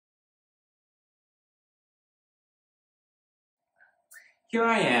here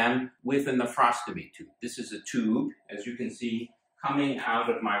I am with a nephrostomy tube. This is a tube, as you can see, coming out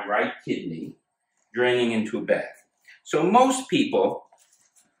of my right kidney, draining into a bag. So most people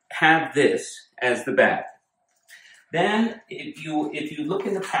have this as the bag. Then if you look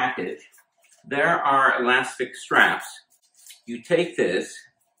in the package, there are elastic straps. You take this,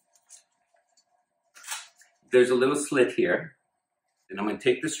 there's a little slit here, and I'm going to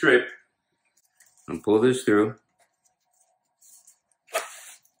take the strip and pull this through.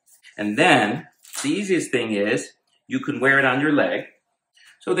 And then the easiest thing is you can wear it on your leg.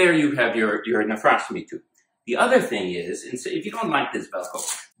 So there you have your nephrostomy tube. The other thing is, and so if you don't like this Velcro,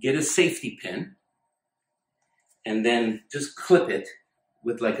 get a safety pin and then just clip it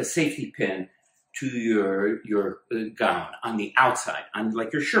with like a safety pin to your gown on the outside, on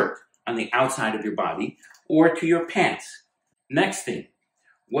like your shirt, on the outside of your body, or to your pants. Next thing,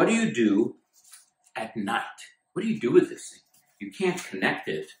 what do you do at night? What do you do with this thing? You can't connect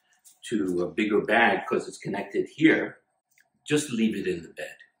it to a bigger bag because it's connected here. Just leave it in the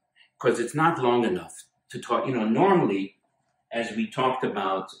bed because it's not long enough to talk. You know, normally, as we talked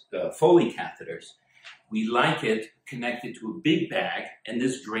about Foley catheters, we like it connected to a big bag, and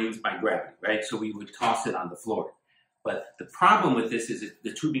this drains by gravity, right? So we would toss it on the floor. But the problem with this is that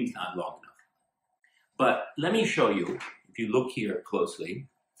the tubing's not long enough. But let me show you, if you look here closely,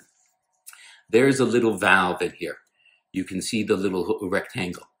 there's a little valve in here. You can see the little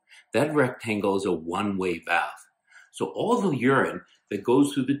rectangle. That rectangle is a one-way valve. So all the urine that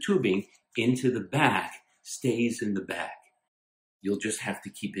goes through the tubing into the bag stays in the bag. You'll just have to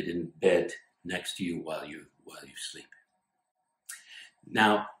keep it in bed next to you while you sleep.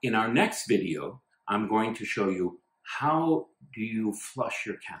 Now, in our next video, I'm going to show you how do you flush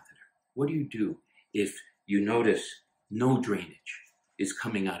your catheter. What do you do if you notice no drainage is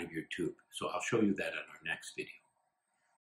coming out of your tube? So I'll show you that in our next video.